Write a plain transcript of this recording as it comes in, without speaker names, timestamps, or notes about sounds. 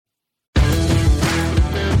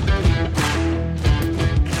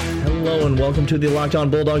Hello and welcome to the Locked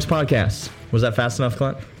On Bulldogs podcast. Was that fast enough,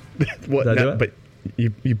 Clint? What? Did I do it? But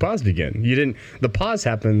you paused again. You didn't. The pause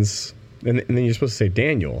happens, and then you're supposed to say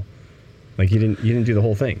Daniel. Like you didn't do the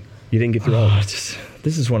whole thing. You didn't get through all of it.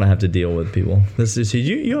 This is what I have to deal with, people. This is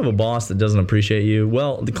you have a boss that doesn't appreciate you.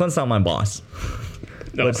 Well, Clint's not my boss,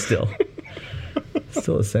 No. but still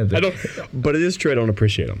the same thing. I don't. But it is true. I don't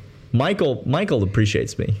appreciate him. Michael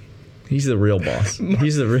appreciates me. He's the real boss.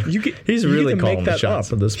 He's really calling the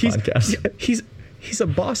shots of this podcast. He's a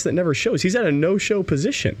boss that never shows. He's at a no-show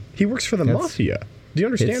position. He works for the mafia. Do you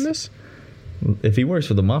understand this? If he works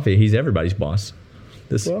for the mafia, he's everybody's boss.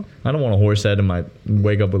 I don't want a horse head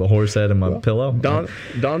wake up with a horse head in my pillow.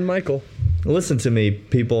 Don Michael. Listen to me,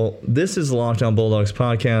 people. This is the Locked On Bulldogs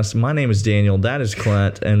podcast. My name is Daniel. That is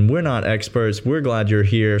Clint, and we're not experts. We're glad you're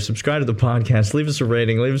here. Subscribe to the podcast. Leave us a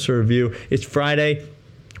rating. Leave us a review. It's Friday.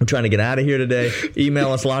 I'm trying to get out of here today.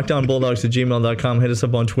 Email us, lockedonbulldogs@gmail.com. Hit us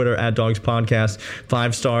up on Twitter, @DogsPodcast.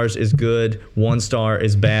 5 stars is good. 1 star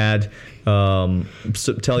is bad. So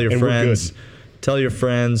tell your friends. Tell your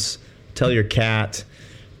friends. Tell your cat.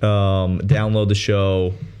 Download the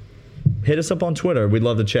show. Hit us up on Twitter. We'd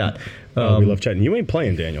love to chat. We love chatting. You ain't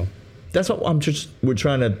playing, Daniel. That's what I'm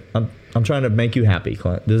trying to make you happy,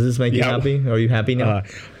 Clint. Does this make you happy? Are you happy now?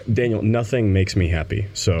 Daniel, nothing makes me happy.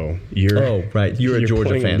 So you're. Oh, right. You're a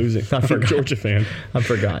Georgia fan. I'm a Georgia fan. I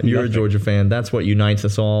forgot. You're a Georgia fan. That's what unites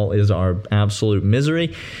us all, is our absolute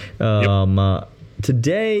misery.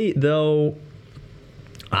 Today, though,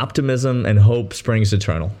 optimism and hope springs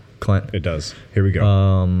eternal, Clint. It does. Here we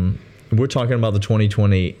go. We're talking about the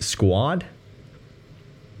 2020 squad.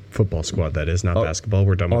 Football squad, that is, not basketball.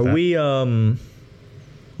 We're done with that.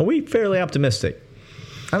 Are we fairly optimistic?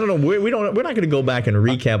 I don't know. We're not going to go back and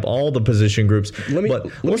recap all the position groups.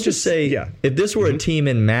 Let's just say, if this were a team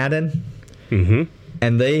in Madden,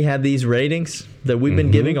 and they had these ratings that we've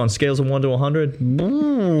been giving on scales of 1 to 100,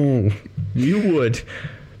 you would.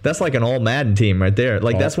 That's like an all Madden team right there.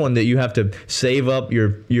 That's one that you have to save up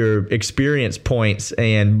your experience points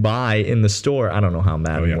and buy in the store. I don't know how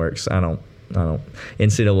Madden works. I don't.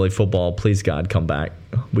 NCAA football, please God, come back.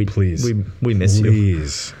 We miss you.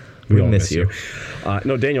 We miss you.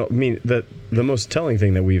 No, Daniel, I mean, the most telling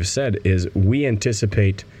thing that we've said is we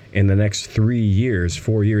anticipate in the next 4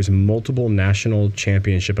 years, multiple national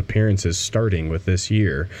championship appearances starting with this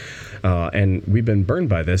year. And we've been burned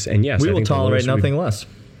by this. And yes, we will tolerate nothing less.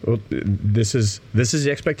 Well, this is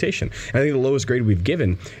the expectation. I think the lowest grade we've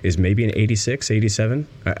given is maybe an 86, 87,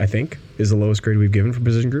 I think, is the lowest grade we've given for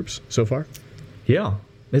position groups so far. Yeah.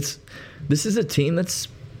 This is a team that's...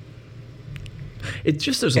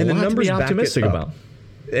 there's a lot to be optimistic about.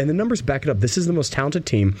 And the numbers back it up. This is the most talented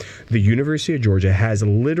team the University of Georgia has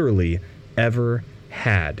literally ever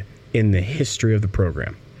had in the history of the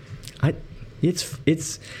program.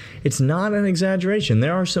 It's not an exaggeration.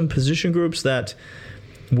 There are some position groups that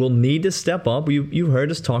will need to step up. You heard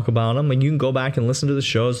us talk about them. And you can go back and listen to the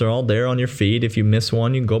shows. They're all there on your feed. If you miss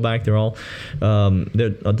one, you can go back. They're all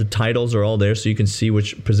the titles are all there, so you can see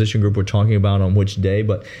which position group we're talking about on which day.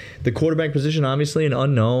 But the quarterback position, obviously an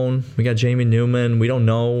unknown. We got Jamie Newman. We don't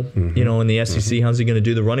know, in the SEC, how's he going to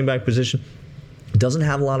do? The running back position doesn't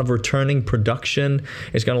have a lot of returning production.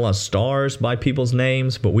 It's got a lot of stars by people's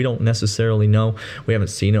names, but we don't necessarily know. We haven't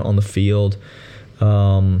seen it on the field.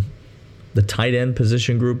 The tight end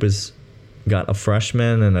position group has got a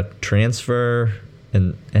freshman and a transfer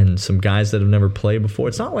and some guys that have never played before.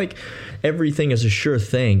 It's not like everything is a sure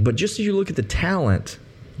thing, but just as you look at the talent,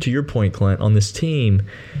 to your point, Clint, on this team,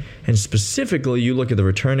 and specifically you look at the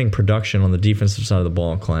returning production on the defensive side of the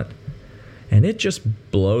ball, Clint, and it just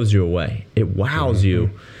blows you away. It wows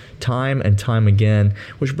you time and time again,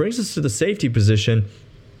 which brings us to the safety position.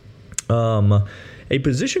 A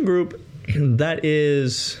position group that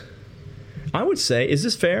is... I would say, is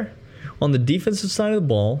this fair? On the defensive side of the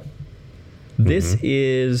ball, this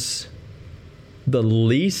is the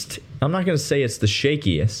least. I'm not going to say it's the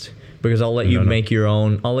shakiest, because I'll let you make your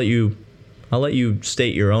own. I'll let you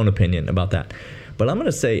state your own opinion about that. But I'm going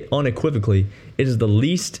to say unequivocally, it is the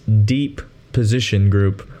least deep position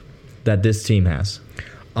group that this team has.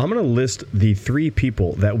 I'm going to list the 3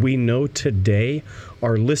 people that we know today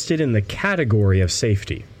are listed in the category of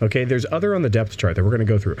safety. Okay, there's other on the depth chart that we're going to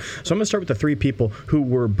go through. So I'm going to start with the 3 people who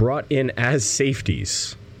were brought in as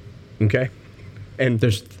safeties. Okay? And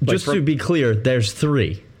there's to be clear, there's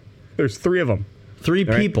 3. There's 3 of them. 3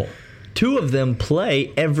 people. 2 of them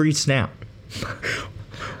play every snap.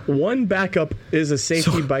 One backup is a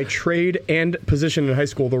safety by trade and position in high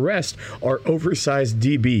school. The rest are oversized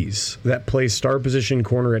DBs that play star position,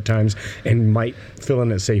 corner at times, and might fill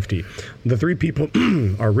in at safety. The three people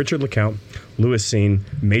are Richard LeCount, Lewis Seen,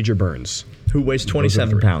 Major Burns. Who weighs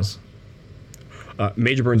 27 pounds.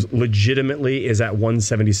 Major Burns legitimately is at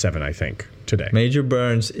 177, I think, today. Major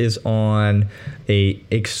Burns is on a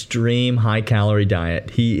extreme high-calorie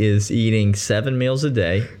diet. He is eating 7 meals a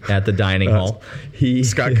day at the dining hall.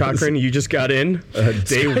 Scott Cochran, you just got in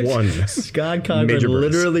day one. Scott Cochran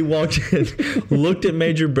literally walked in, looked at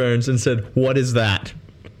Major Burns, and said, "What is that?"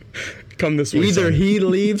 Come this way. Either son. he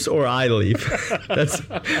leaves or I leave.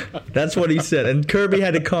 That's what he said. And Kirby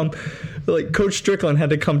had to come, like Coach Strickland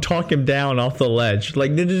had to come talk him down off the ledge.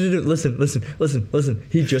 Like, no, listen.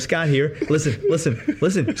 He just got here.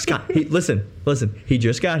 Listen, Scott. Listen. He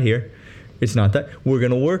just got here. It's not that. We're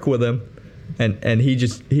gonna work with him. And he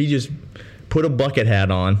just put a bucket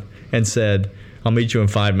hat on and said, "I'll meet you in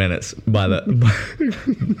 5 minutes by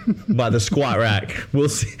the squat rack. We'll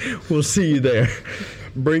see you there."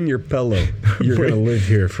 Bring your pillow. You're going to live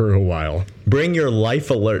here for a while. Bring your life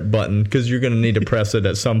alert button, because you're going to need to press it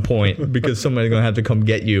at some point, because somebody's going to have to come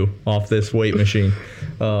get you off this weight machine.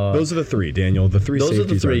 Those are the three, Daniel. The three Those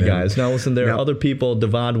safeties are the three are guys. Now, listen, there are other people.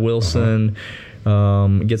 Devon Wilson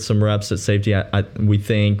get some reps at safety. We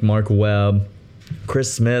think Mark Webb,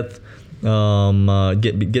 Chris Smith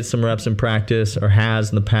get some reps in practice, or has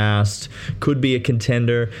in the past. Could be a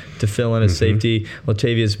contender to fill in as safety.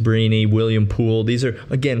 Latavius Brini, William Poole. These are,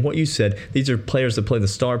 again, what you said. These are players that play the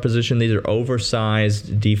star position. These are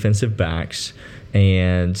oversized defensive backs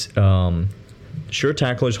and sure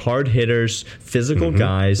tacklers, hard hitters, physical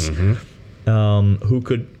guys. Who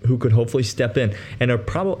could hopefully step in and are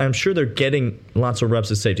probably, I'm sure they're getting lots of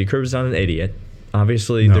reps at safety. Kirby's not an idiot.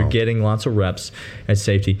 Obviously, they're getting lots of reps at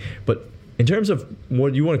safety. But in terms of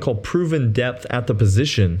what you want to call proven depth at the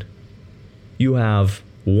position, you have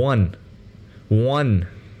one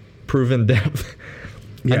proven depth.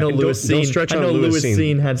 Yeah, I know Lewis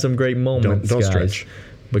Seen had some great moments. Don't guys, stretch.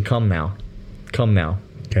 But come now.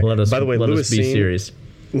 Okay. Let us be Seen, serious.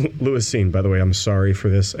 Lewis Seen, by the way, I'm sorry for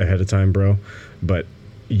this ahead of time, bro, but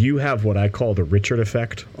you have what I call the Richard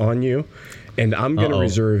effect on you, and I'm going to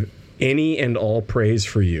reserve any and all praise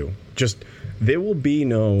for you. Just, there will be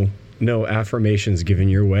no affirmations given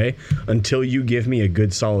your way until you give me a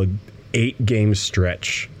good solid 8-game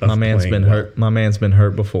stretch of My man's been well. hurt. My man's been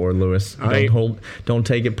hurt before, Lewis. Don't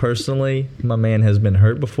take it personally. My man has been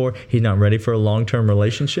hurt before. He's not ready for a long-term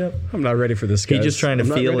relationship. I'm not ready for this, guys. He's just trying to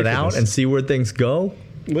feel it out and see where things go.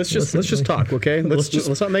 Let's just talk, okay?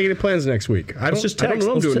 Let's not make any plans next week. I don't know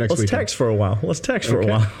what I'm doing next week. Let's text for a while.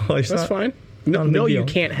 That's fine. No, you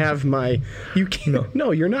can't have my. You can't.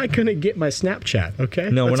 No, you're not going to get my Snapchat.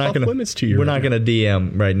 Okay. No, we're not going to. Limits to you. We're not going to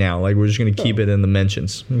DM right now. Like, we're just going to keep it in the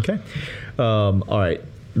mentions. Okay. All right.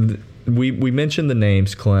 We mentioned the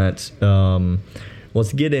names, Clint.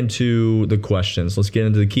 Let's get into the questions. Let's get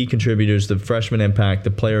into the key contributors, the freshman impact,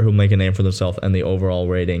 the player who make a name for themselves, and the overall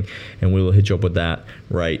rating. And we will hit you up with that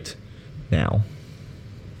right now.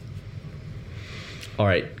 All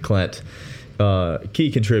right, Clint.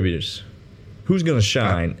 Key contributors. Who's going to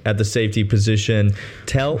shine at the safety position?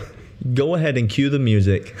 Go ahead and cue the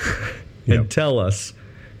music and tell us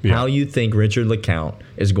how you think Richard LeCount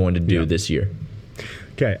is going to do this year.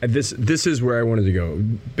 Okay, this is where I wanted to go.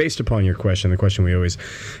 Based upon your question, the question we always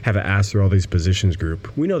have asked through all these positions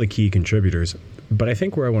group, we know the key contributors, but I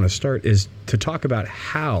think where I want to start is to talk about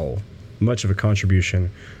how much of a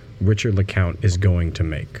contribution Richard LeCount is going to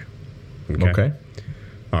make. Okay.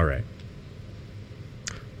 All right.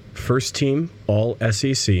 First team, all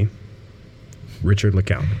SEC, Richard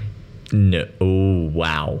LeCount. No. Oh,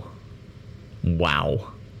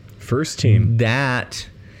 wow. First team, that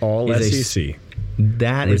all SEC.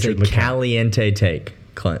 That is a Richard LeCount. Caliente take,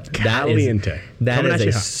 Clint. Caliente. That is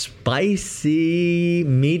a spicy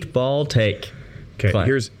meatball take. Okay,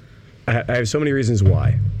 Clint. I have so many reasons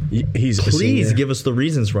why. Please give us the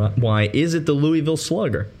reasons why. Is it the Louisville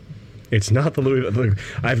Slugger? It's not the Louisville.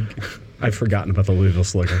 I've forgotten about the Louisville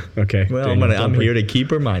Slugger. Okay. Well, I'm here to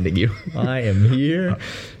keep reminding you. I am here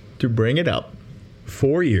to bring it up.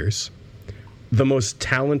 4 years, the most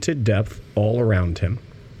talented depth all around him.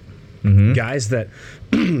 Guys that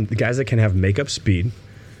can have makeup speed,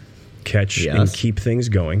 catch and keep things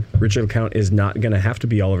going. Richard LeCount is not going to have to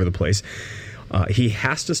be all over the place. He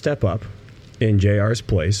has to step up in JR's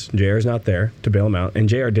place. JR's not there to bail him out, and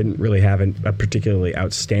JR didn't really have a particularly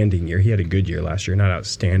outstanding year. He had a good year last year, not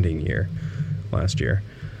outstanding year last year.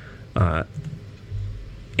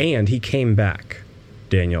 And he came back,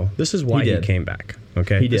 Daniel. This is why he came back.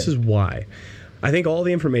 Okay, this is why. I think all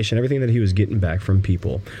the information, everything that he was getting back from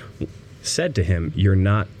people said to him, you're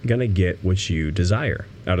not going to get what you desire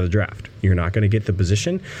out of the draft. You're not going to get the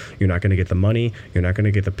position. You're not going to get the money. You're not going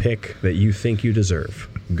to get the pick that you think you deserve.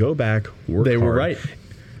 Go back, work hard. They were right.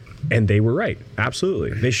 And they were right.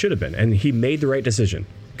 Absolutely. They should have been. And he made the right decision.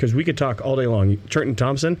 Because we could talk all day long. Trenton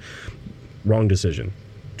Thompson, wrong decision.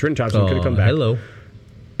 Trenton Thompson could have come back. Hello.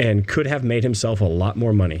 And could have made himself a lot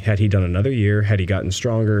more money had he done another year, had he gotten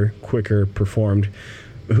stronger, quicker, performed.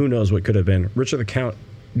 Who knows what could have been. Richard LeCounte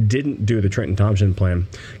didn't do the Trenton Thompson plan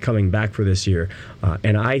coming back for this year.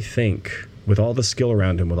 And I think with all the skill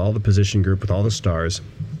around him, with all the position group, with all the stars,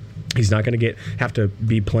 he's not going to have to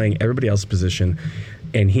be playing everybody else's position,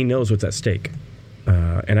 and he knows what's at stake.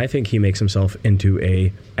 And I think he makes himself into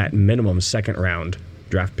a, at minimum, second-round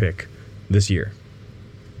draft pick this year.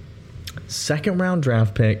 Second-round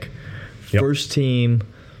draft pick, Yep. first team,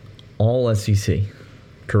 all SEC.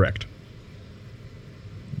 Correct.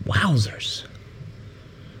 Wowzers.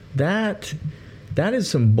 That is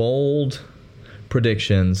some bold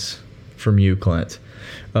predictions from you, Clint.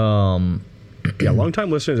 Yeah,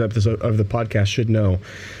 longtime listeners of the podcast should know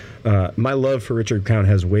my love for Richard LeCounte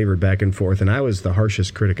has wavered back and forth, and I was the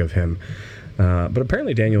harshest critic of him. But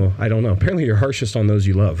apparently, Daniel, I don't know. Apparently, you're harshest on those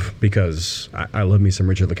you love, because I love me some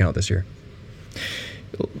Richard LeCounte this year.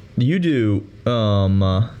 You do,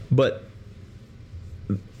 but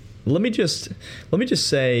let me just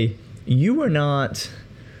say you are not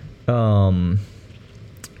the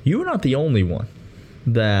only one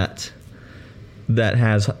that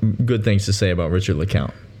has good things to say about Richard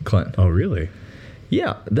LeCounte, Clint. Oh, really?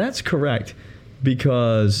 Yeah, that's correct,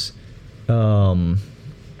 because Pro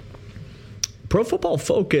Football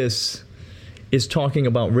Focus is talking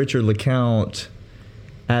about Richard LeCounte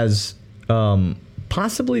as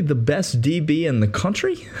possibly the best DB in the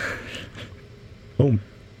country. Oh,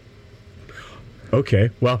 okay.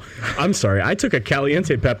 Well, I'm sorry. I took a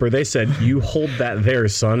Caliente pepper. They said, you hold that there,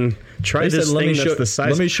 son. Try They this said, thing that's the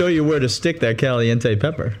size. Let me show you where to stick that Caliente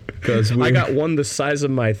pepper. Because I got one the size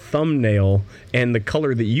of my thumbnail and the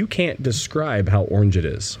color that you can't describe how orange it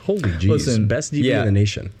is. Holy jeez. Listen, best DB in the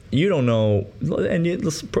nation. You don't know. And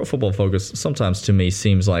listen, Pro Football Focus sometimes to me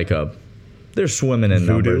seems like they're swimming in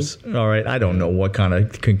Voodoo? numbers. All right, I don't know what kind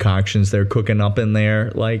of concoctions they're cooking up in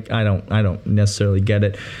there. Like I don't necessarily get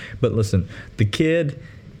it. But listen, the kid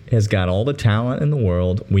has got all the talent in the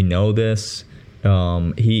world. We know this.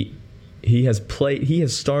 He has played. He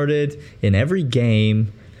has started in every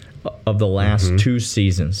game of the last two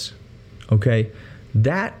seasons. Okay,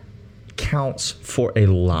 that counts for a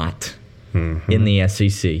lot in the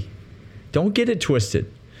SEC. Don't get it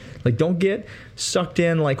twisted. Like, don't get sucked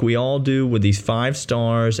in like we all do with these 5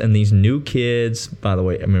 stars and these new kids. By the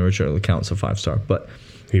way, I mean, Richard LeCounte's a 5-star, but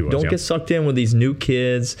don't get sucked in with these new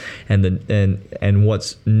kids and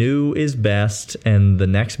what's new is best and the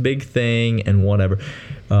next big thing and whatever.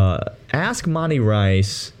 Ask Monty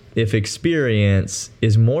Rice if experience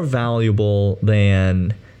is more valuable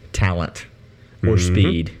than talent or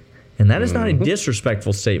speed. And that is not a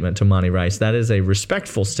disrespectful statement to Monty Rice. That is a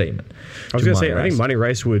respectful statement. I was going to say, I think Monty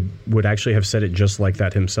Rice would actually have said it just like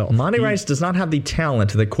that himself. Monty Rice does not have the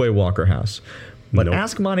talent that Quay Walker has. But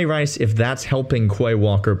ask Monty Rice if that's helping Quay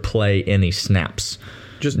Walker play any snaps.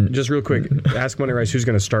 Just real quick, ask Monty Rice who's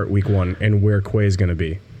going to start week 1 and where Quay is going to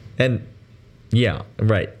be. And yeah,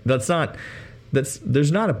 right. There's not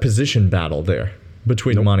a position battle there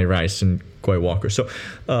between Monty Rice and Quay Walker. So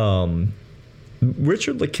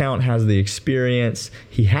Richard LeCounte has the experience.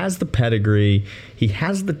 He has the pedigree. He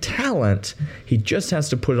has the talent. He just has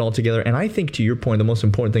to put it all together. And I think, to your point, the most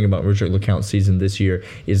important thing about Richard LeCounte's season this year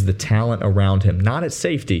is the talent around him. Not at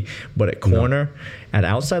safety, but at corner, at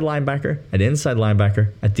outside linebacker, at inside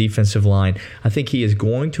linebacker, at defensive line. I think he is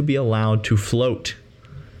going to be allowed to float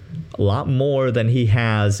a lot more than he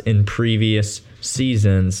has in previous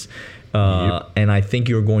seasons. And I think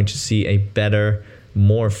you're going to see a better,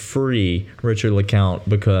 more free Richard LeCounte,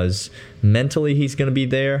 because mentally he's going to be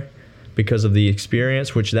there because of the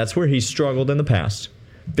experience, which that's where he's struggled in the past.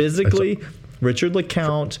 Physically, Richard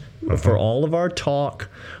LeCounte, for all of our talk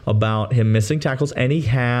about him missing tackles, and he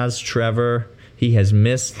has, Trevor, he has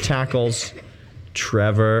missed tackles.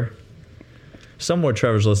 Trevor. Somewhere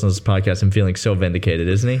Trevor's listening to this podcast and feeling so vindicated,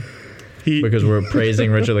 isn't he? Because we're praising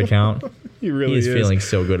Richard LeCounte. He really is feeling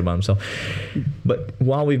so good about himself. But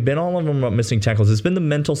while we've been all of them about missing tackles, it's been the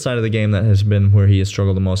mental side of the game that has been where he has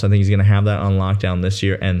struggled the most. I think he's going to have that on lockdown this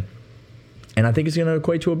year, and I think it's going to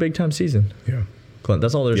equate to a big time season. Yeah, Clint,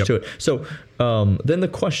 that's all there is to it. So then the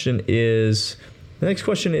next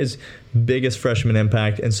question is biggest freshman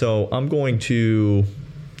impact, and so I'm going to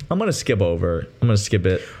I'm gonna skip over. I'm gonna skip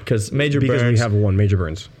it because because Burns. we have one Major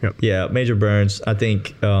Burns. Yep. Yeah, Major Burns. I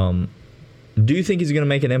think. Do you think he's gonna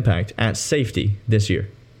make an impact at safety this year?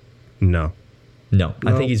 No. No,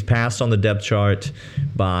 I think he's passed on the depth chart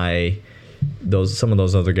by some of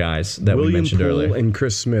those other guys that we mentioned William Poole earlier. and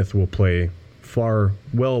Chris Smith will play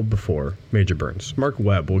well before Major Burns. Mark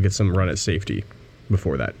Webb will get some run at safety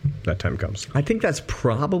before that time comes. I think that's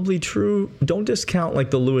probably true. Don't discount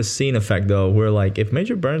like the Lewis Cine effect though, where like if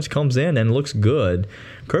Major Burns comes in and looks good,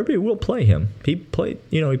 Kirby will play him. He played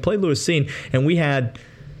Lewis Cine, and we had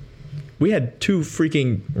two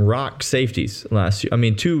freaking rock safeties last year. I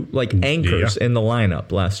mean, two like anchors in the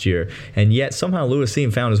lineup last year, and yet somehow Lewis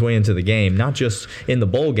Cine found his way into the game, not just in the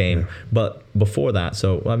bowl game, but before that.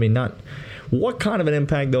 So I mean, what kind of an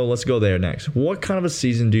impact though? Let's go there next. What kind of a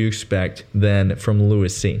season do you expect then from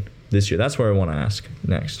Lewis Cine this year? That's where I want to ask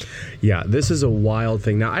next. Yeah, this is a wild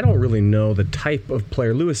thing. Now, I don't really know the type of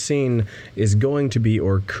player Lewis Cine is going to be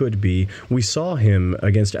or could be. We saw him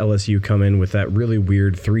against LSU come in with that really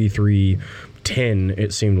weird 3-3-10,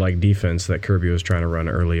 it seemed like, defense that Kirby was trying to run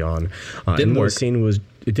early on. Didn't work.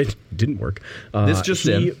 It didn't work. This just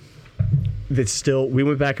in. That's still. We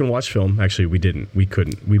went back and watched film. Actually, we didn't. We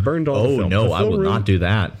couldn't. We burned all the film. Oh no, I will not do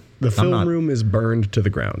that. The film room is burned to the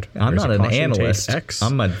ground. I'm There's not a an caution tape analyst. X.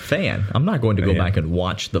 I'm a fan. I'm not going to go back and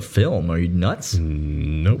watch the film. Are you nuts?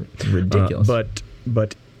 Nope. It's ridiculous.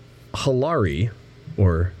 But Hilary,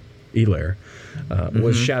 or Elair,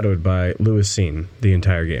 was shadowed by Lewis Cine the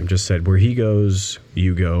entire game. Just said, where he goes,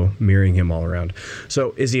 you go, mirroring him all around.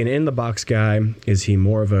 So is he an in-the-box guy? Is he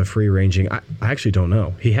more of a free-ranging? I actually don't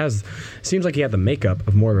know. Seems like he had the makeup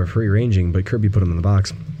of more of a free-ranging, but Kirby put him in the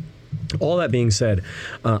box. All that being said,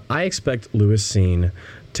 I expect Lewis Cine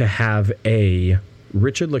to have a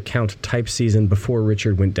Richard LeCounte type season before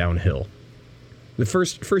Richard went downhill. The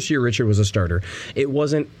first year Richard was a starter, it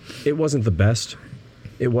wasn't the best.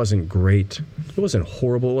 It wasn't great. It wasn't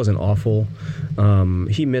horrible. It wasn't awful.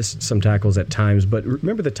 He missed some tackles at times, but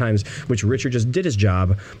remember the times which Richard just did his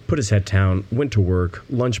job, put his head down, went to work,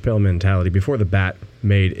 lunch pail mentality before the bat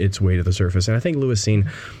made its way to the surface. And I think Lewis Cine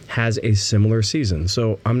has a similar season.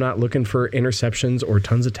 So I'm not looking for interceptions or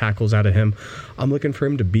tons of tackles out of him. I'm looking for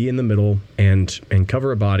him to be in the middle and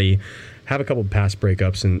cover a body, have a couple of pass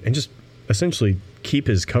breakups, and just essentially keep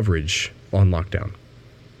his coverage on lockdown.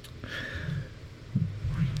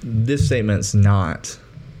 This statement's not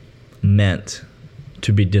meant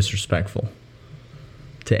to be disrespectful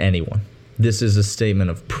to anyone. This is a statement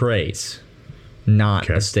of praise, not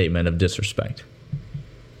a statement of disrespect.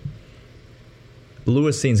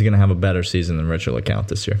 Lewis Cine's going to have a better season than Richard LeCounte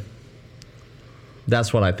this year.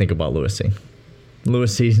 That's what I think about Lewis Cine.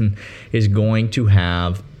 Lewis Cine is going to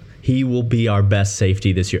have... He will be our best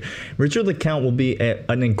safety this year. Richard LeCounte will be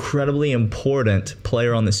an incredibly important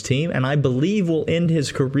player on this team, and I believe will end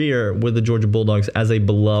his career with the Georgia Bulldogs as a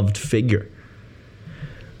beloved figure.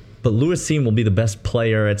 But Lewis Cine will be the best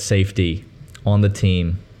player at safety on the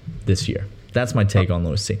team this year. That's my take on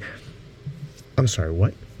Lewis Cine. I'm sorry,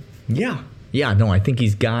 what? Yeah, no, I think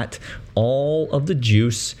he's got all of the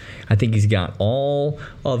juice. I think he's got all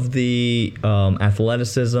of the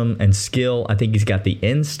athleticism and skill. I think he's got the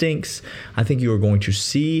instincts. I think you are going to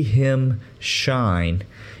see him shine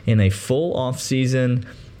in a full offseason,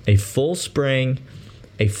 a full spring,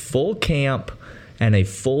 a full camp, and a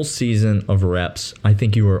full season of reps. I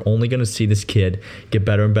think you are only going to see this kid get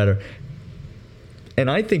better and better.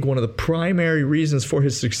 And I think one of the primary reasons for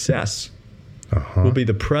his success will be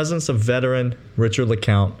the presence of veteran Richard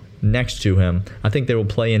LeCounte next to him. I think they will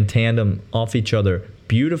play in tandem off each other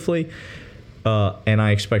beautifully, and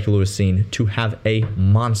I expect Lewis Cine to have a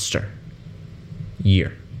monster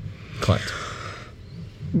year. Clint.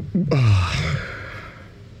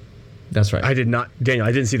 That's right. I did not, Daniel.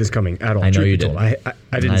 I didn't see this coming at all. I know you didn't. I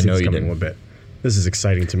didn't see this coming one bit. This is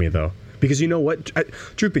exciting to me, though. Because you know what?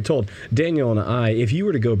 Truth be told, Daniel and I, if you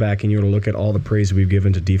were to go back and you were to look at all the praise we've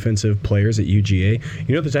given to defensive players at UGA,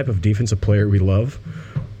 you know the type of defensive player we love?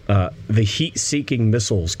 The heat-seeking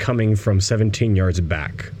missiles coming from 17 yards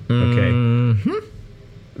back. Okay? Mm-hmm.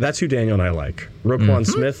 That's who Daniel and I like. Roquan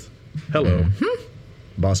Smith, hello.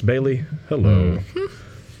 Mm-hmm. Boss Bailey, hello.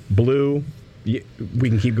 Mm-hmm. Blue, we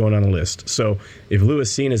can keep going on a list. So if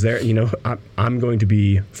Lewis Cine is there, you know, I'm going to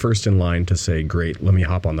be first in line to say, great, let me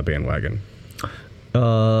hop on the bandwagon.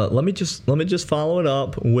 Let me just follow it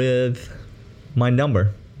up with my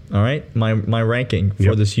number. All right, my ranking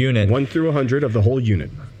for this unit, 1 through 100 of the whole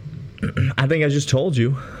unit. I think I just told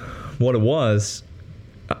you what it was.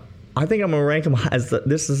 I think I'm gonna rank them as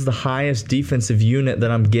this is the highest defensive unit that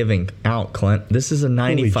I'm giving out, Clint. This is a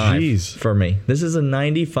 95 for me. This is a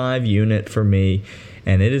 95 unit for me,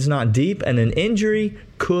 and it is not deep, and an injury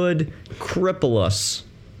could cripple us.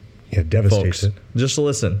 Yeah, devastates Folks, it. just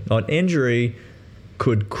listen. An injury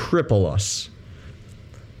could cripple us.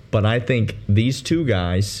 But I think these two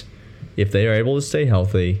guys, if they are able to stay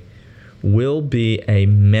healthy, will be a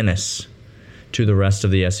menace to the rest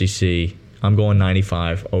of the SEC. I'm going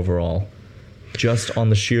 95 overall, just on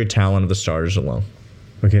the sheer talent of the starters alone.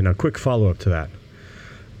 Okay, now quick follow-up to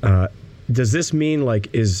that. Does this mean,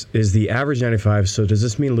 like, is the average 95, so does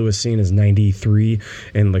this mean Lewis Cine is 93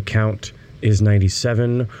 and LeCount is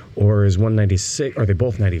 97, or is one 96? Are they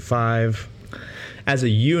both 95? As a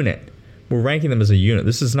unit, we're ranking them as a unit.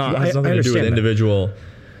 This is not has nothing to do with individual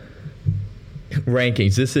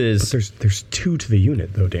rankings. This is... But there's two to the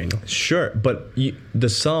unit, though, Daniel. Sure, but the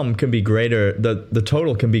sum can be greater, the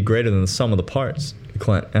total can be greater than the sum of the parts,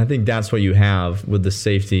 Clint. And I think that's what you have with the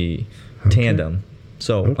safety tandem.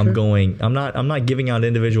 So I'm not giving out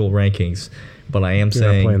individual rankings, but I am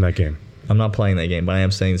saying... You're not playing that game. I'm not playing that game, but I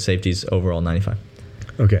am saying the safety's overall 95.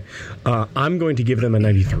 Okay. I'm going to give them a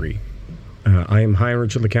 93. I am high on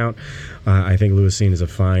Richard LeCount. I think Lewis Cine is a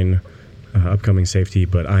fine upcoming safety,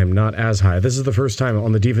 but I am not as high. This is the first time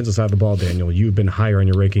on the defensive side of the ball, Daniel, you've been higher on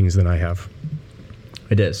your rankings than I have.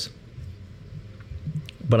 It is.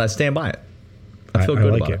 But I stand by it. I feel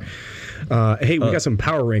good about it. Hey, we got some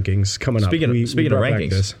power rankings coming up. Speaking of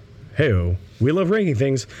rankings. Hey-o, we love ranking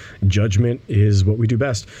things. Judgment is what we do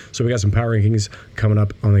best. So we got some power rankings coming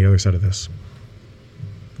up on the other side of this.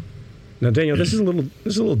 Now, Daniel, this is a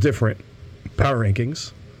little different. Power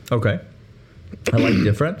rankings. Okay. I like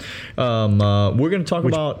different. We're going to talk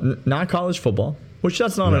about not college football, which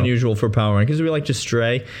that's not unusual for power rankings. We like to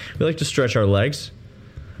stray. We like to stretch our legs.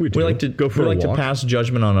 We like to go for a walk. To pass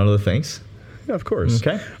judgment on other things. Yeah, of course.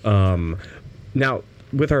 Okay. Now,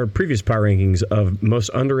 with our previous power rankings of most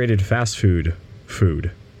underrated fast food,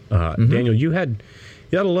 Daniel, you had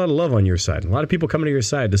a lot of love on your side. A lot of people coming to your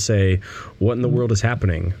side to say, "What in the world is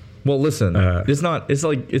happening?" Well, listen, it's not. It's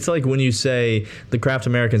like when you say the Kraft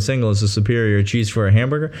American Single is a superior cheese for a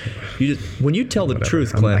hamburger. When you tell the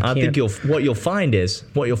truth, Clint, I think what you'll find is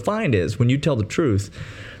when you tell the truth,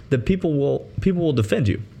 that people will defend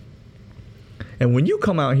you. And when you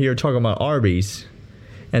come out here talking about Arby's,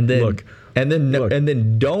 and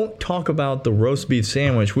then don't talk about the roast beef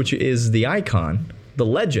sandwich, which is the icon, the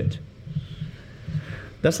legend.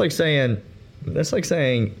 That's like saying.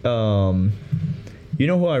 You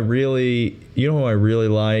know who I really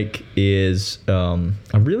like is I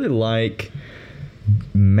really like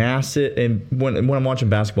massive, and when I'm watching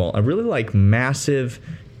basketball, I really like massive,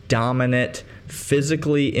 dominant,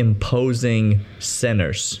 physically imposing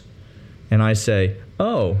centers. And I say,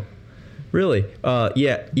 "Oh, really?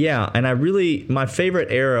 Yeah." And my favorite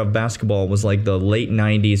era of basketball was like the late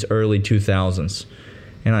 90s, early 2000s.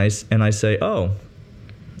 And I say, "Oh,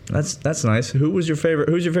 That's nice. Who's your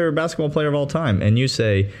favorite basketball player of all time?" And you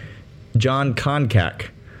say, John Koncak.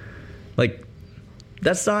 Like,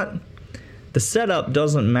 that's not... The setup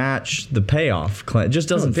doesn't match the payoff, Clint. It just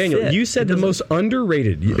doesn't Daniel, fit. you said the most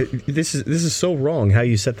underrated. This is so wrong how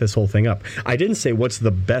you set this whole thing up. I didn't say what's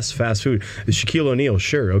the best fast food. Shaquille O'Neal,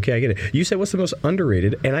 sure, okay, I get it. You said what's the most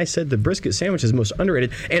underrated, and I said the brisket sandwich is the most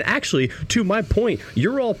underrated. And actually, to my point,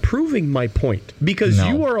 you're all proving my point because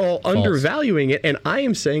you are all undervaluing it, and I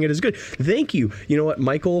am saying it is good. Thank you. You know what,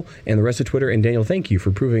 Michael and the rest of Twitter and Daniel, thank you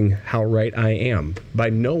for proving how right I am by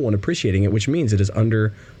no one appreciating it, which means it is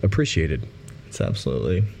underappreciated. It's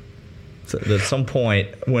absolutely. So at some point,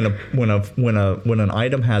 when an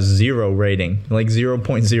item has 0 rating, like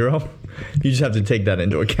 0.0, you just have to take that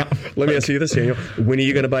into account. Let me ask you this, Daniel. When are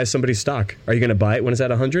you going to buy somebody's stock? Are you going to buy it when it's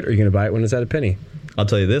at 100, or are you going to buy it when it's at a penny? I'll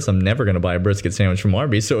tell you this: I'm never going to buy a brisket sandwich from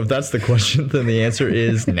Arby's. So if that's the question, then the answer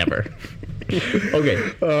is never. Okay,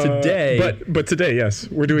 today. But today, yes,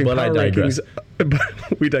 we're doing power rankings.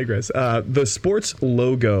 We digress. The sports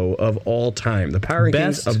logo of all time. The power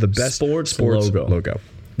rankings of the best sports logo.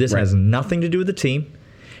 This has nothing to do with the team.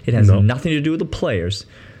 It has nothing to do with the players.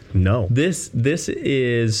 No. This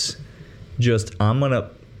is just I'm gonna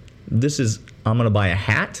buy a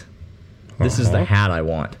hat. This is the hat I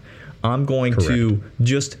want. I'm going to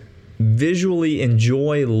just visually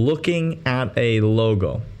enjoy looking at a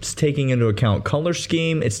logo. It's taking into account color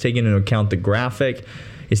scheme. It's taking into account the graphic.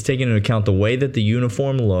 It's taking into account the way that the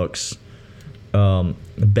uniform looks.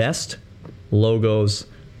 Best logos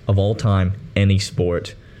of all time, any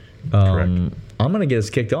sport. I'm going to get us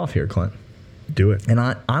kicked off here, Clint. Do it. And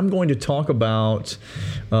I'm going to talk about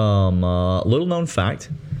a little known fact.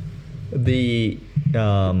 Clint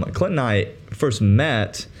and I first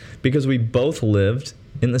met because we both lived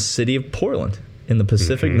in the city of Portland. in the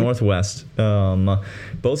Pacific Northwest.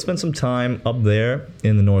 Both spent some time up there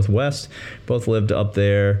in the Northwest. Both lived up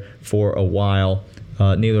there for a while.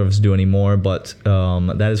 Neither of us do anymore, but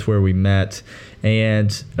that is where we met. And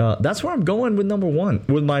that's where I'm going with number one,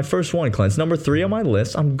 with my first one, Clint. It's number 3 on my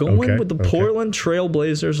list. I'm going with the Portland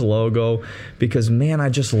Trailblazers logo because, man, I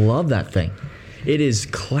just love that thing. It is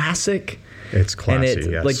classic. It's classy,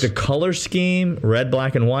 and yes. Like the color scheme, red,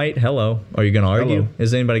 black, and white. Hello. Are you going to argue? Hello.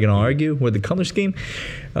 Is anybody going to argue with the color scheme?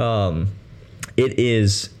 It's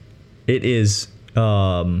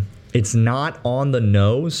not on the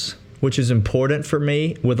nose, which is important for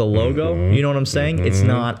me with a logo. You know what I'm saying? It's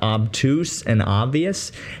not obtuse and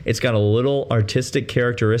obvious. It's got a little artistic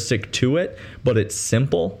characteristic to it, but it's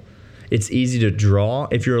simple. It's easy to draw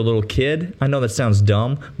if you're a little kid. I know that sounds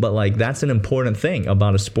dumb, but like that's an important thing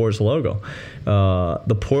about a sports logo.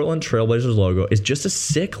 The Portland Trailblazers logo is just a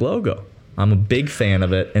sick logo. I'm a big fan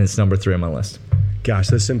of it, and it's number 3 on my list. Gosh,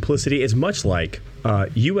 the simplicity is much like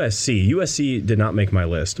USC. USC did not make my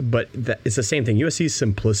list, but it's the same thing. USC's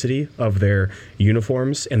simplicity of their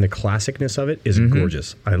uniforms and the classicness of it is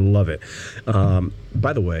gorgeous. I love it.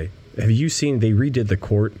 By the way, have you seen they redid the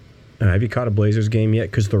court? Have you caught a Blazers game yet?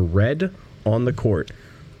 Because the red on the court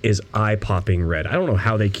is eye-popping red. I don't know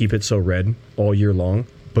how they keep it so red all year long,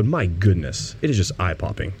 but my goodness, it is just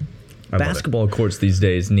eye-popping. Basketball courts these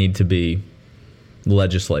days need to be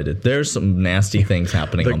legislated. There's some nasty things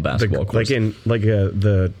happening on basketball courts. Like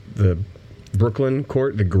the Brooklyn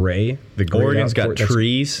court, the gray Oregon's got court,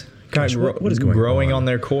 trees. Gosh, what is growing on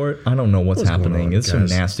their court? I don't know what's happening. There's some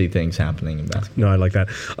guys? Nasty things happening in basketball. No, I like that.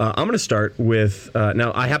 I'm going to start with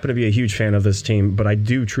now. I happen to be a huge fan of this team, but I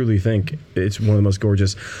do truly think it's one of the most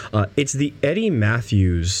gorgeous. It's the Eddie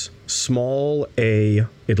Matthews small A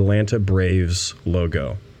Atlanta Braves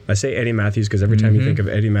logo. I say Eddie Matthews because every time you think of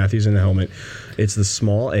Eddie Matthews in the helmet, it's the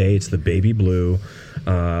small A, it's the baby blue,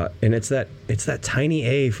 and it's that tiny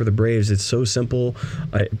A for the Braves. It's so simple,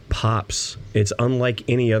 it pops. It's unlike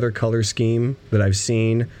any other color scheme that I've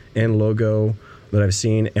seen and logo that I've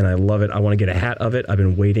seen, and I love it. I want to get a hat of it. I've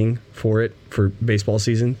been waiting for it for baseball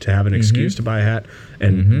season to have an excuse to buy a hat,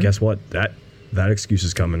 and guess what? That excuse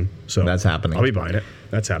is coming. So that's happening. I'll be buying it.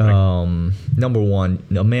 That's happening. Number one,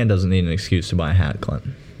 a man doesn't need an excuse to buy a hat, Clint.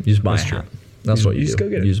 You just buy a hat. That's what you do. Just go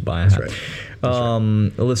get it. You just buy a hat.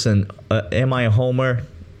 Right. Listen, am I a homer?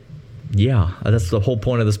 Yeah, that's the whole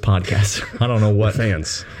point of this podcast. I don't know what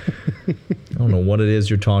fans. I don't know what it is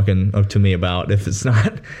you're talking to me about if it's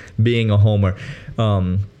not being a homer.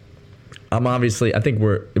 I'm obviously. I think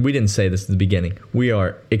we didn't say this at the beginning. We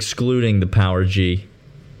are excluding the Power G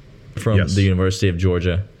from the University of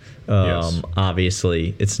Georgia.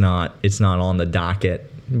 Obviously, it's not on the docket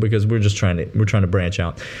because we're trying to branch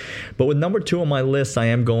out. But with number 2 on my list,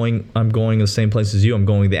 I'm going the same place as you. I'm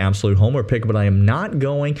going the absolute homer pick, but I am not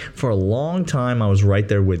going. For a long time, I was right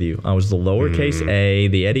there with you. I was the lowercase A,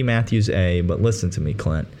 the Eddie Matthews A. But listen to me,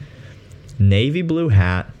 Clint. Navy blue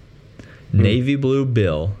hat, navy blue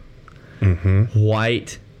bill,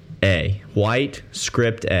 white A, white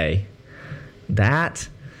script A. That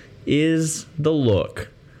is the look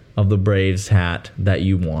of the Braves hat that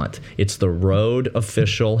you want. It's the road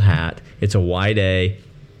official hat. It's a white A.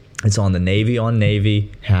 It's on the navy on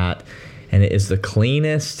navy hat, and it is the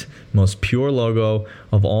cleanest, most pure logo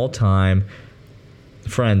of all time.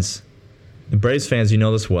 Friends, Braves fans, you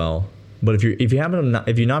know this well. But if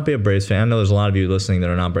you not be a Braves fan, I know there's a lot of you listening that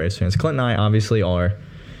are not Braves fans. Clint and I obviously are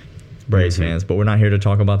Braves fans, but we're not here to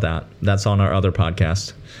talk about that. That's on our other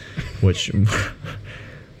podcast, which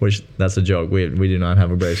that's a joke. We do not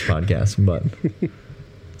have a Braves podcast, but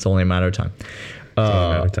it's only a matter of time.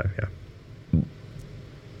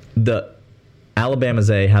 The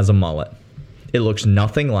Alabama's A has a mullet. It looks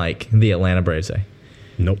nothing like the Atlanta Braves A.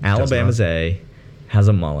 Nope. Alabama's A has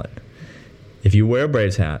a mullet. If you wear a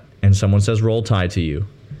Braves hat and someone says roll tide to you,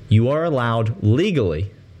 you are allowed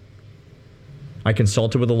legally. I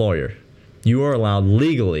consulted with a lawyer. You are allowed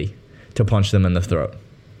legally to punch them in the throat.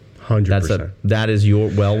 100%. That is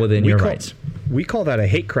well within your rights. We call that a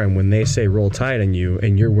hate crime when they say roll tide on you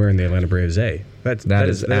and you're wearing the Atlanta Braves A. That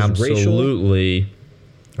is absolutely racial.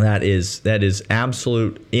 That is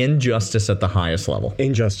absolute injustice at the highest level.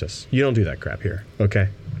 Injustice. You don't do that crap here. Okay,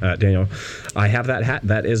 Daniel. I have that hat.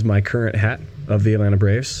 That is my current hat of the Atlanta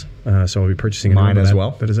Braves. So I'll be purchasing mine as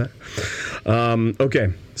well. That is that.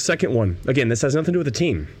 Okay, second one. Again, this has nothing to do with the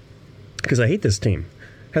team because I hate this team.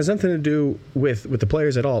 Has nothing to do with the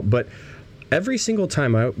players at all. But every single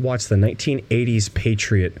time I watch the 1980s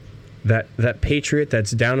Patriot, that Patriot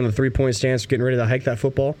that's down in the 3-point stance getting ready to hike that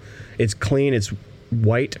football, it's clean, it's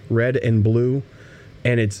white, red, and blue,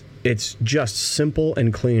 and it's just simple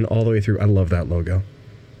and clean all the way through. I love that logo.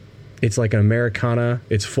 It's like an Americana.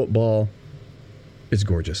 It's football. It's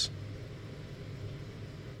gorgeous.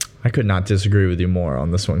 I could not disagree with you more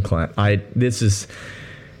on this one, Clint.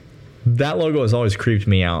 That logo has always creeped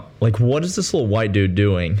me out. Like, what is this little white dude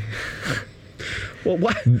doing? Well,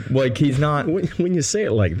 what? Like, he's not. When you say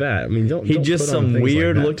it like that, I mean, don't. He's just some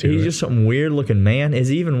weird looking man. Is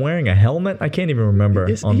he even wearing a helmet? I can't even remember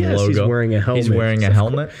on the logo. He's wearing a helmet. He's wearing a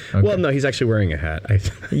helmet. Okay. Well, no, he's actually wearing a hat.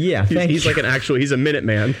 Yeah, he's like he's a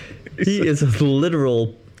Minuteman. He is a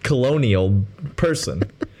literal colonial person.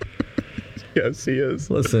 Yes, he is.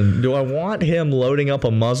 Listen, do I want him loading up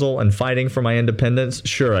a muzzle and fighting for my independence?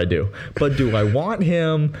 Sure, I do. But do I want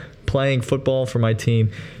him playing football for my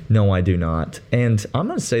team? No, I do not. And I'm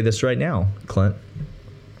going to say this right now, Clint.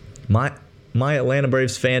 My Atlanta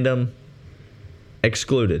Braves fandom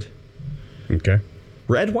excluded. Okay.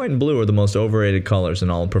 Red, white, and blue are the most overrated colors in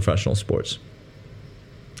all of professional sports.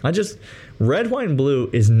 Red, white, and blue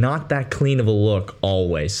is not that clean of a look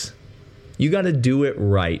always. You got to do it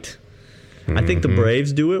right. I think the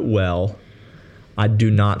Braves do it well. I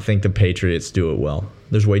do not think the Patriots do it well.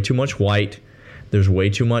 There's way too much white. There's way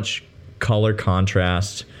too much color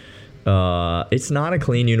contrast. It's not a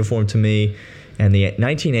clean uniform to me. And the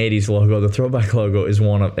 1980s logo, the throwback logo, is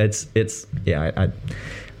one of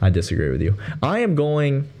I disagree with you. I am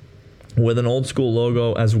going with an old school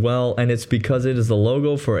logo as well, and it's because it is the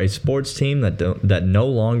logo for a sports team that no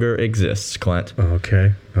longer exists, Clint.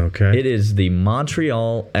 Okay. It is the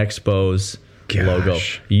Montreal Expos logo.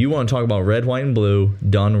 You want to talk about red, white, and blue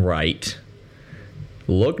done right.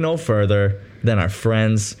 Look no further than our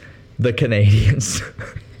friends, the Canadians.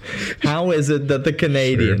 How is it that the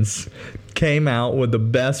Canadians came out with the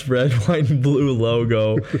best red, white, and blue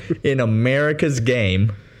logo in America's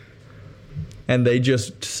game? And they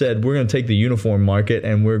just said, we're going to take the uniform market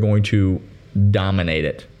and we're going to dominate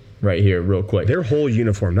it right here real quick. Their whole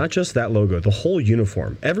uniform, not just that logo, the whole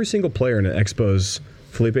uniform. Every single player in the Expos,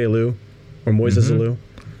 Felipe Alou or Moises Alou.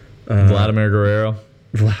 Vladimir Guerrero.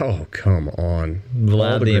 Oh, come on.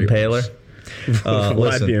 Vlad the Impaler.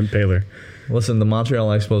 Vlad the Impaler. Listen, the Montreal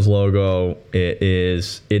Expos logo, it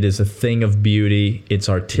is a thing of beauty. It's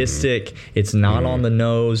artistic. It's not on the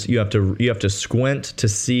nose. You have to squint to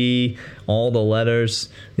see all the letters.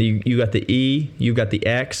 You got the E, you got the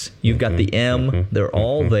X, you've got the M. They're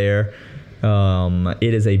all there.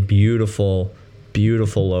 It is a beautiful,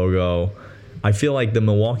 beautiful logo. I feel like the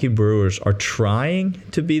Milwaukee Brewers are trying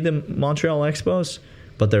to be the Montreal Expos,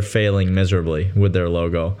 but they're failing miserably with their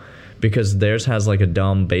logo. Because theirs has like a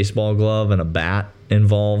dumb baseball glove and a bat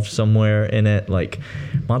involved somewhere in it. Like,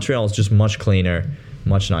 Montreal is just much cleaner,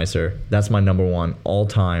 much nicer. That's my number one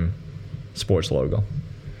all-time sports logo.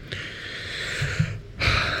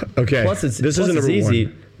 Okay, Plus it's easy.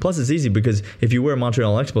 Plus it's easy because if you wear a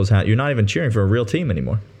Montreal Expos hat, you're not even cheering for a real team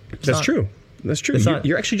anymore. That's true.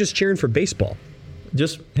 You're actually just cheering for baseball.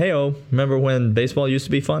 Just, hey-oh, remember when baseball used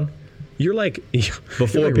to be fun? You're like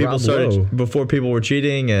before people were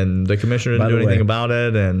cheating and the commissioner didn't do anything about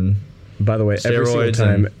it. And by the way, every single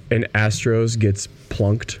time an Astros gets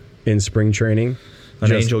plunked in spring training,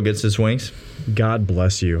 an angel gets his wings. God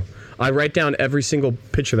bless you. I write down every single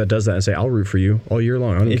pitcher that does that and say, "I'll root for you all year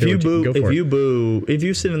long." I don't care what you go for. If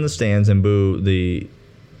you sit in the stands and boo the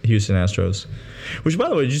Houston Astros, which, by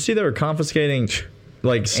the way, did you see they were confiscating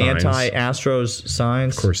like anti-Astros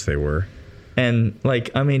signs? Of course they were. And,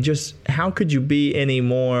 like, I mean, just how could you be any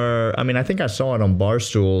more? I mean, I think I saw it on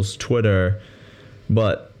Barstool's Twitter,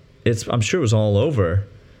 but I'm sure it was all over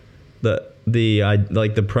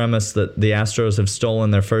the premise that the Astros have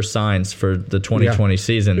stolen their first signs for the 2020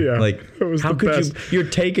 season. Yeah, like, how could you're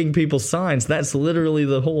taking people's signs? That's literally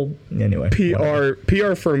the whole anyway.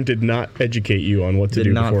 PR firm did not educate you on what to do.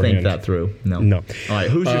 Did not beforehand. think that through. No. All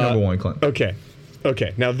right, who's your number one, Clint? Okay.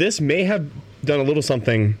 Now this may have done a little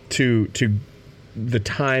something to the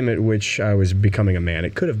time at which I was becoming a man.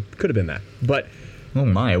 It could have been that, but oh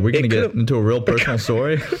my, are we going to get into a real personal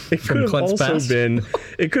story from Clint's past?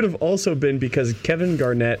 It could have also been because Kevin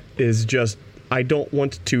Garnett is just. I don't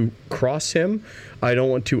want to cross him. I don't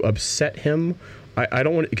want to upset him. I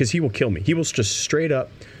don't want because he will kill me. He will just straight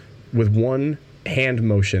up with one hand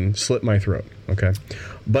motion slit my throat. Okay,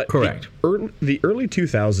 but correct. The early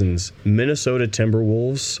 2000s Minnesota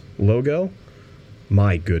Timberwolves logo.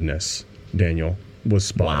 My goodness, Daniel, was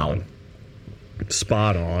spot on.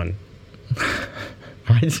 Spot on.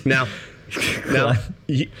 Now,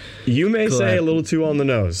 you may say a little too on the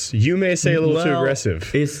nose. You may say a little too aggressive.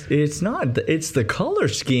 It's not. It's the color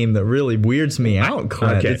scheme that really weirds me out,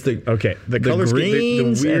 Clint. Okay. It's the color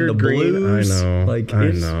greens scheme, the weird and the blues. Green. I know. Like,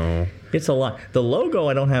 I know. It's a lot. The logo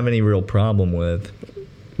I don't have any real problem with.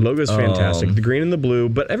 Logo's fantastic. The green and the blue,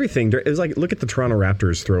 but everything. It was like, look at the Toronto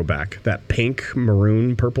Raptors throwback. That pink,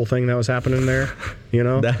 maroon, purple thing that was happening there. You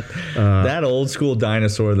know? That old school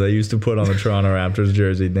dinosaur that they used to put on the Toronto Raptors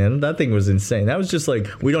jersey, man, that thing was insane. That was just like,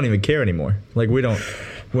 we don't even care anymore. Like, we're not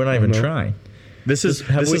even trying. This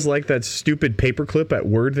is like that stupid paperclip at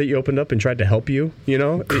Word that you opened up and tried to help you, you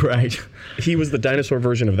know? Right. He was the dinosaur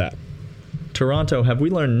version of that. Toronto, have we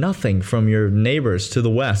learned nothing from your neighbors to the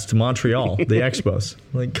west, Montreal, the Expos?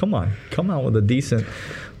 Like, come on. Come out with a decent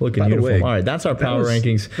looking uniform. All right, that's our power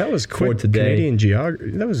rankings for today. Canadian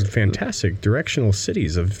geography. That was fantastic. Directional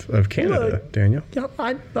cities of Canada, Daniel. Yeah,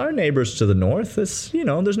 our neighbors to the north, it's, you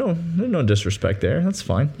know, there's no disrespect there. That's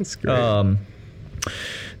fine. That's great.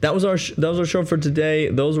 That was our show for today.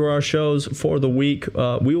 Those were our shows for the week.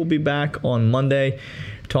 We will be back on Monday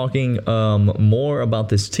talking more about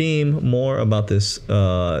this team, more about this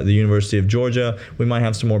the University of Georgia. We might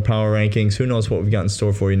have some more power rankings. Who knows what we've got in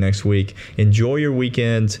store for you next week. Enjoy your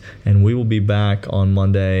weekend, and we will be back on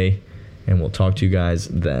Monday, and we'll talk to you guys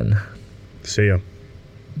then. See ya.